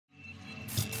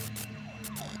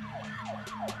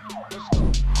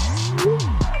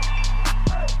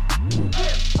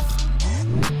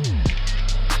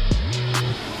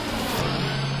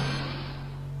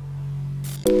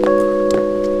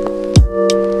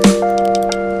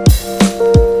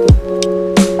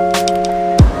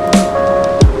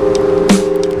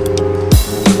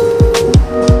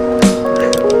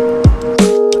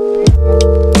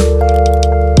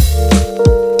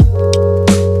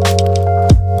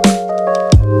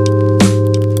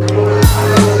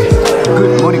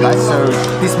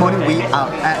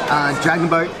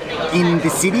the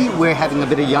city, we're having a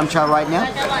bit of yumcha right now.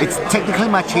 It's technically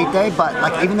my cheat day, but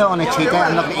like even though on a cheat day,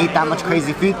 I'm not gonna eat that much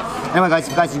crazy food. Anyway guys,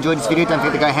 if you guys enjoyed this video, don't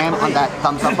forget to go ham on that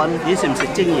thumbs up button. You should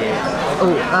eat蒸嘢。Oh,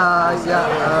 yeah.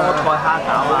 菠菜蝦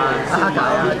餃啊，蝦餃啊，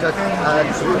再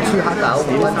2蝦餃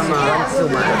，1燒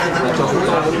賣。仲好多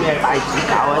嗰啲咩帶子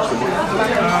餃啊，全部。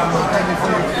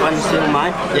1燒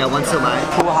賣。Yeah, 1燒賣。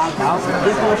鋪蝦餃，啲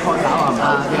菠菜餃係嘛？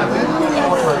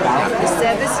菠菜餃。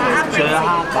仲有蝦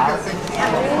餃。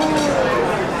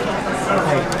係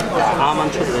啱啱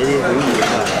出嚟啲好熱啊！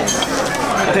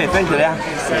 Okay, thank you.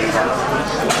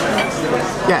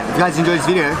 Yeah, if you guys enjoyed this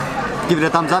video, give it a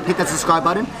thumbs up, hit that subscribe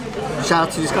button. Shout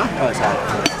out to this guy. Oh, sorry.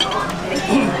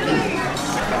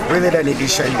 Really don't need to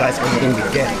show you guys everything we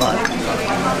get, but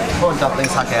prawn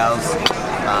dumplings, hakkaos,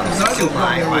 still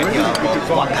right here,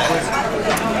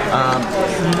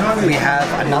 we have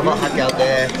another hakkao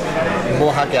there,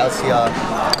 more hakkaos here.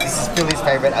 This is Philly's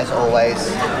favorite as always.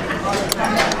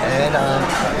 And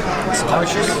some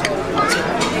oranges.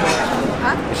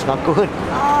 It's not good.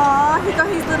 Oh, he got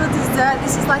his little dessert.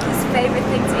 This is like his favorite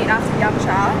thing to eat after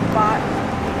yumcha, but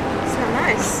so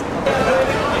nice.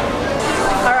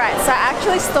 Alright, so I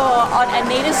actually saw on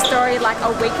Anita's story like a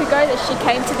week ago that she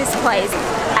came to this place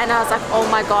and I was like, oh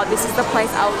my god, this is the place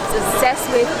I was obsessed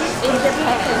with in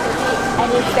Japan,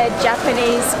 and it's their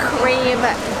Japanese cream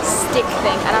stick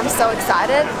thing and I'm so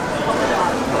excited.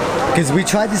 Because we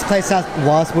tried this place out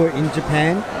whilst we were in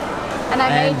Japan. And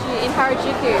I made you in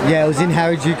Harajuku. Yeah, it was in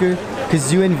Harajuku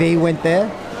because you and V went there,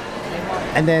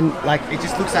 and then like it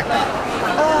just looks like that.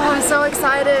 Oh, I'm so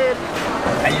excited.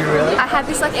 Are you really? I had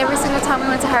this like every single time we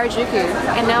went to Harajuku,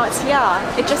 and now it's here.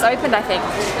 It just opened, I think.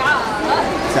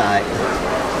 Tight.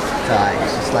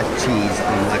 It's just like cheese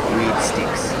and like weird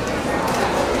sticks.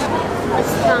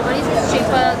 It's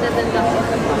cheaper than the.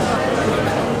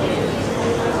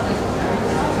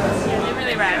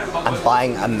 I'm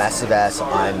buying a massive ass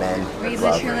Iron Man. We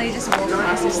literally just walked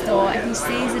past the store and he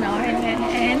sees an Iron Man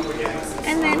hand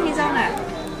and then he's on it.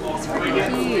 It's freaking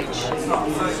huge.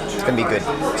 It's gonna be good.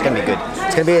 It's gonna be good.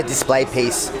 It's gonna be a display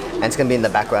piece and it's gonna be in the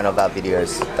background of our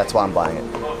videos. That's why I'm buying it.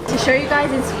 To show you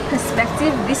guys in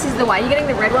perspective, this is the one. You're getting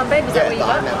the red one, babe? Is that what you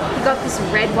got? You got this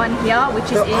red one here,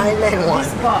 which is in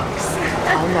this box.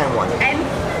 Iron Man one. And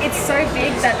it's so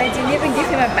big that they didn't even give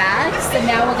him a bag, so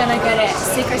now we're gonna go to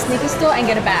Secret Sneaker Store and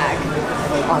get a bag.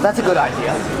 Oh, that's a good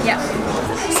idea. Yeah.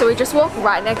 So we just walked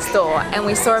right next door and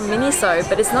we saw a Miniso,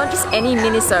 but it's not just any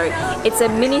Miniso. It's a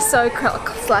Miniso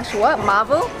slash what?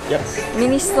 Marvel? Yep.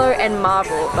 Miniso and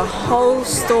Marvel. The whole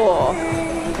store.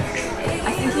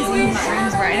 I think he's in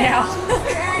rooms right now.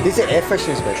 These are air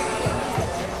fresheners, babe.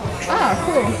 Oh,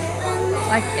 cool.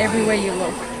 Like everywhere you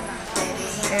look.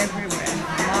 Everywhere.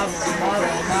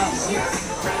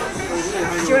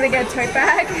 Do you want to get a tote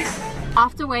bag?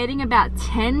 After waiting about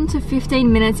 10 to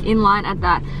 15 minutes in line at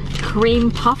that cream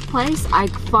puff place, I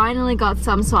finally got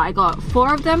some. So I got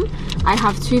 4 of them. I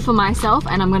have 2 for myself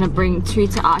and I'm going to bring 2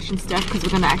 to Ash and Steph because we're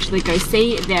going to actually go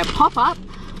see their pop-up.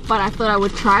 But I thought I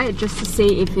would try it just to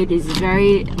see if it is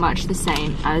very much the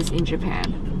same as in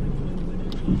Japan.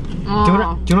 Oh. Do you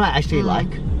know what I actually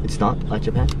like? It's not like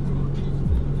Japan.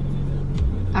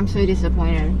 I'm so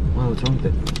disappointed. Wow, what's wrong with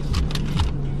it?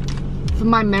 From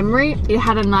my memory, it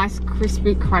had a nice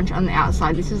crispy crunch on the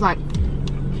outside. This is like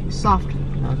soft.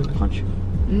 No, good crunch.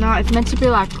 No, it's meant to be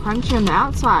like crunchy on the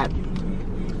outside.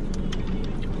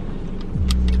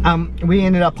 We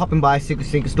ended up popping by a Secret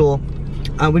Sneaker store.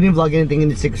 We didn't vlog anything in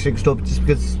the Secret Sneaker store just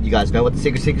because you guys know what the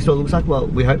Secret Sneaker store looks like. Well,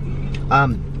 we hope.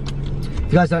 If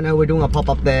you guys don't know, we're doing a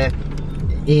pop-up there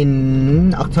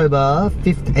in October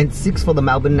 5th and 6th for the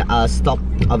Melbourne stop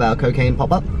of our KOKAINE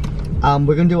pop-up.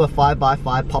 We're going to do a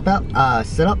 5x5 pop-out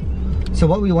setup. So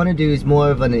what we want to do is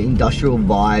more of an industrial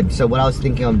vibe. So what I was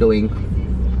thinking of doing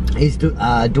is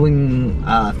doing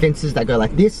fences that go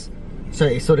like this. So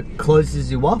it sort of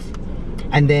closes you off.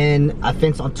 And then a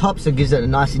fence on top, so it gives it a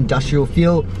nice industrial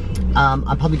feel. I'm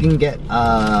probably going to get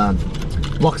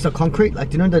blocks of concrete. Like,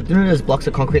 do you know those blocks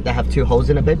of concrete that have 2 holes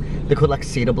in it, babe? They're called like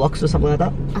cedar blocks or something like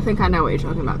that. I think I know what you're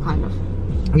talking about, kind of.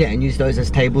 Yeah, and use those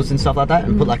as tables and stuff like that,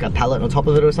 and put like a pallet on top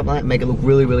of it or something like that, make it look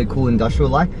really, really cool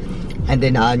industrial-like. And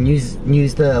then use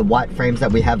the white frames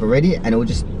that we have already, and it'll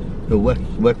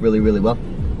work really, really well.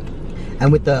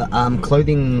 And with the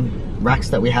clothing racks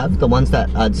that we have, the ones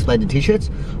that display the t-shirts,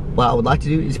 what I would like to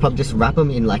do is probably just wrap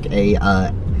them in like a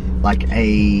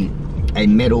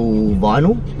metal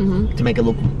vinyl to make it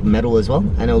look metal as well,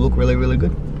 and it'll look really, really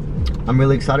good. I'm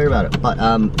really excited about it. But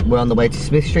we're on the way to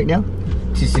Smoosh Street now,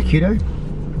 to Secudo,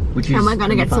 which is. And we're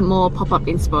gonna get some more pop-up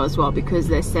inspo as well because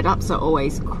their setups are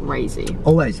always crazy.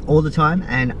 Always, all the time,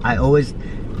 and I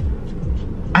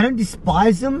don't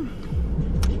despise them,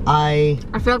 I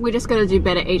feel like we just gotta do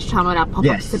better each time with our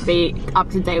pop-ups to be up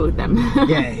to date with them.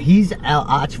 Yeah, he's our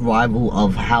arch rival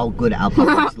of how good our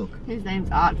pop-ups look. His name's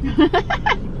Art.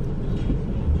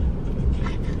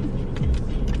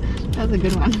 That was a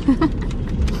good one.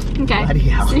 Okay,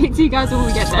 see you guys when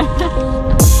we get there.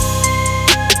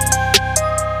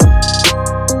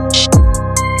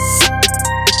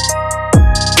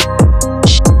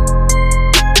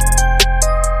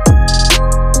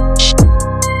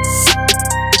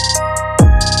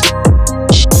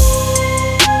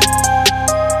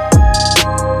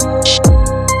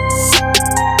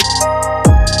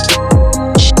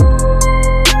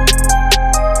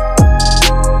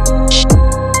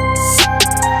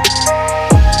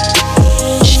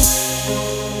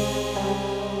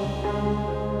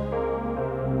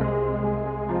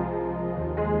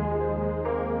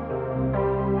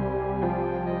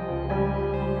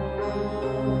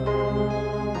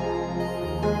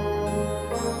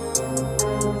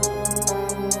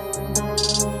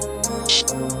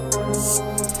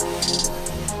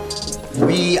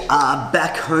 We are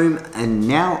back home and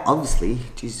now, obviously,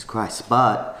 Jesus Christ,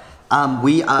 but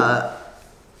we are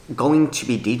going to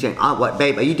be DJing. Oh, what,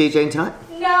 babe, are you DJing tonight?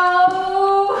 No!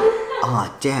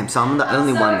 Oh, damn, so I'm the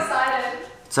only one. I'm so excited.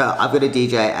 So I've got a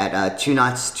DJ at 2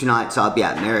 nights tonight, so I'll be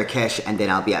at Marrakesh and then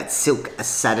I'll be at Silk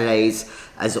Saturdays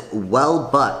as well,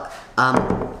 but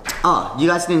oh, you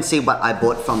guys didn't see what I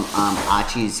bought from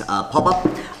Archie's pop-up.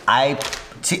 I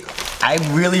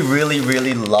really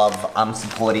love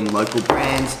supporting local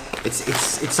brands.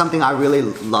 It's something I really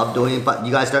love doing, but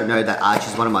you guys don't know that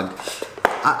Archie's one of my,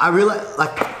 I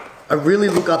really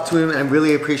look up to him and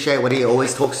really appreciate what he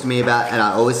always talks to me about, and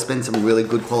I always spend some really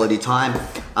good quality time.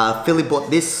 Philly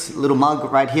bought this little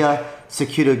mug right here,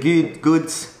 Secure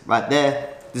Goods right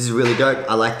there. This is really dope.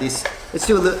 I like this. Let's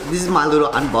do this is my little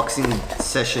unboxing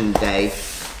session day.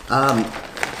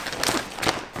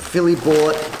 Philly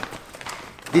bought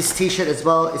this t-shirt as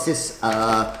well. It says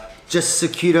just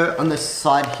Secure on the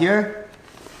side here,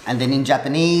 and then in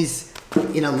Japanese,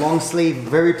 in a long sleeve,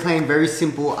 very plain, very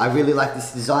simple. I really like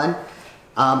this design.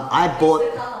 I bought.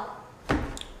 The color.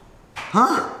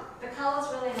 Huh? The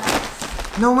color's really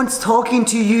nice. No one's talking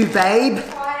to you, babe.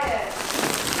 Quiet.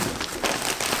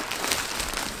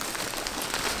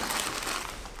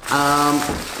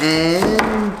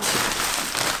 And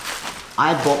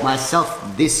I bought myself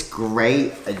this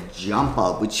grey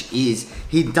jumper, which is,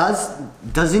 he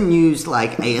doesn't use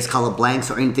like AS color blanks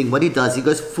or anything. What he does, he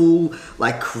goes full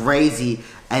like crazy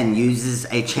and uses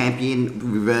a Champion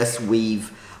reverse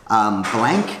weave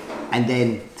blank, and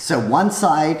then so one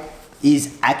side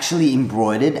is actually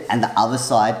embroidered and the other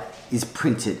side is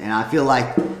printed, and I feel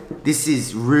like this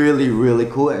is really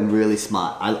cool and really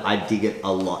smart. I dig it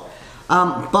a lot.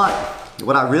 But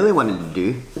what I really wanted to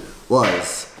do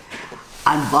was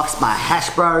unbox my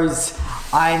Hash Bros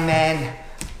Iron Man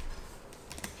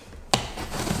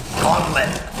gauntlet.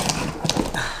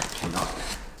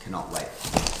 Cannot wait.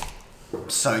 I'm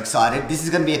so excited. This is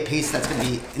gonna be a piece that's gonna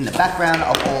be in the background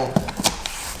of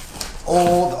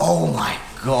oh my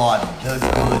god, the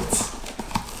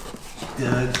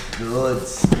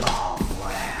goods. Oh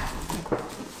wow.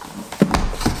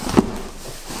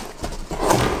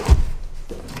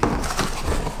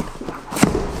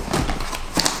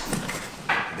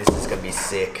 This is gonna be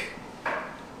sick.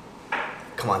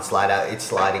 Come on, slide out. It's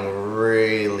sliding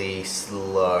really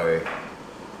slow.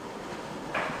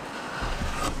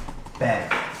 Bam.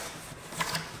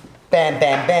 Bam,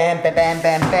 bam, bam, bam, bam,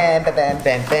 bam, bam, bam, bam,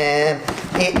 bam, bam.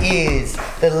 It is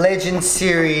the Legend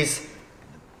Series.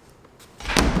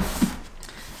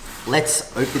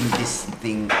 Let's open this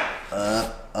thing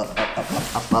up.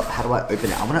 How do I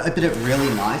open it? I want to open it really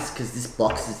nice because this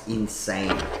box is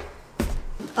insane.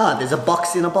 Ah, there's a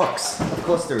box in a box. Of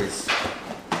course there is.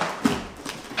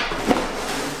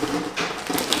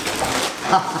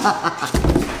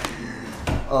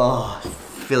 Oh,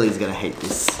 Philly's gonna hate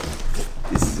this.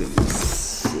 This is gonna be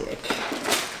sick.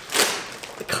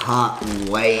 I can't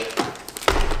wait.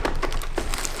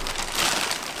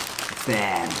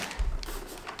 Bam.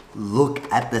 Look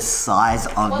at the size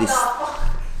of this.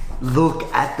 Look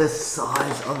at the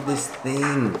size of this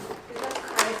thing.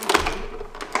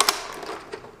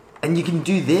 And you can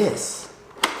do this.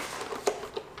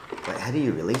 Wait, how do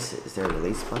you release it? Is there a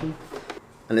release button?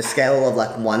 On a scale of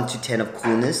like 1 to 10 of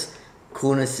coolness,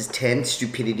 coolness is 10,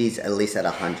 stupidity is at least at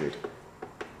 100.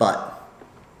 But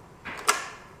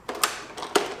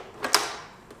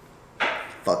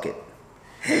fuck it.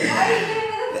 Why are you giving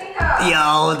me the finger?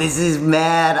 Yo, this is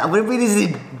mad. I'm gonna be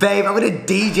this, babe. I'm gonna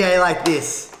DJ like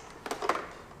this.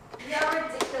 You're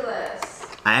ridiculous.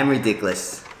 I am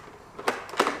ridiculous.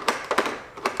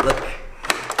 Look,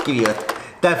 Give you a,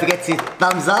 don't forget to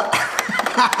thumbs up.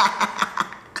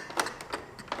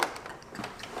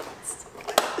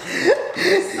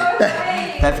 So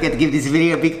funny. Don't forget to give this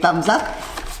video a big thumbs up.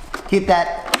 Hit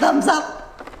that thumbs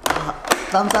up.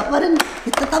 Thumbs up button.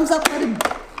 Hit the thumbs up button.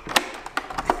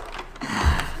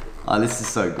 Oh, this is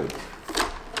so good.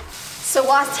 So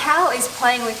whilst Hal is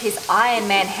playing with his Iron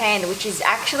Man hand, which is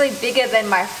actually bigger than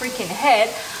my freaking head,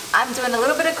 I'm doing a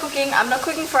little bit of cooking. I'm not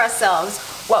cooking for ourselves.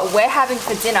 What we're having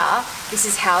for dinner, this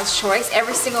is Hal's choice.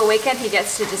 Every single weekend he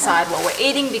gets to decide what we're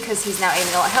eating because he's now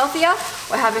eating a lot healthier.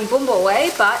 We're having bumbo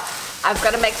away, but I've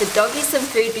got to make the doggies some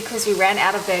food because we ran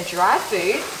out of their dry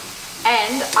food.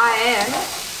 And I am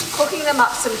cooking them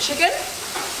up some chicken,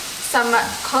 some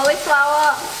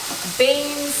cauliflower,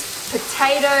 beans,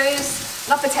 potatoes,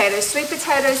 not potatoes, sweet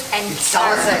potatoes and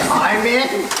Someone say Iron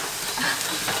Man?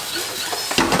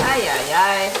 Ay, ay,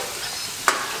 ay.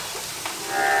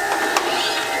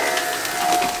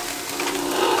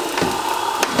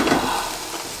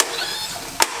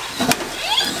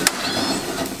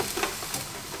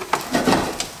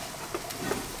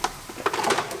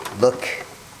 Look,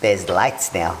 there's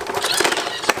lights now.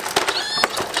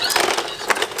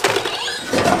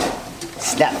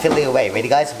 Snap Philly away. Ready,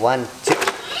 guys? 1, 2.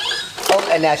 Oh,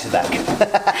 and now she's back.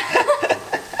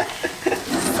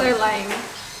 So lame.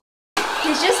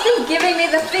 He's just been giving me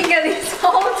the finger this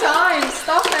whole time.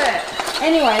 Stop it.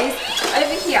 Anyways,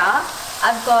 over here,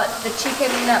 I've got the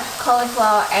chicken,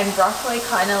 cauliflower, and broccoli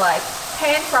kind of like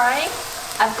pan frying.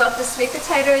 I've got the sweet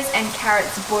potatoes and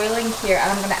carrots boiling here, and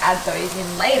I'm going to add those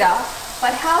in later.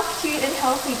 But how cute and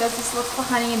healthy does this look for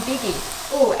Honey and Biggie?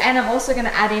 Oh, and I'm also going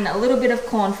to add in a little bit of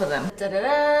corn for them.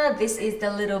 Da-da-da! This is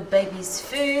the little baby's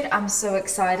food. I'm so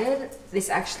excited. This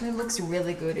actually looks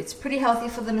really good. It's pretty healthy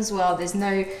for them as well. There's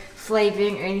no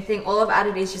flavoring or anything. All I've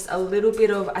added is just a little bit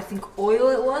of, I think oil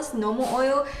it was, normal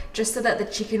oil, just so that the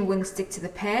chicken wouldn't stick to the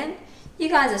pan. You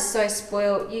guys are so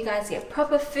spoiled. You guys get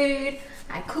proper food.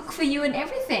 I cook for you and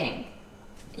everything.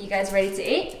 Are you guys ready to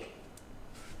eat?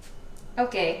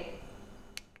 Okay.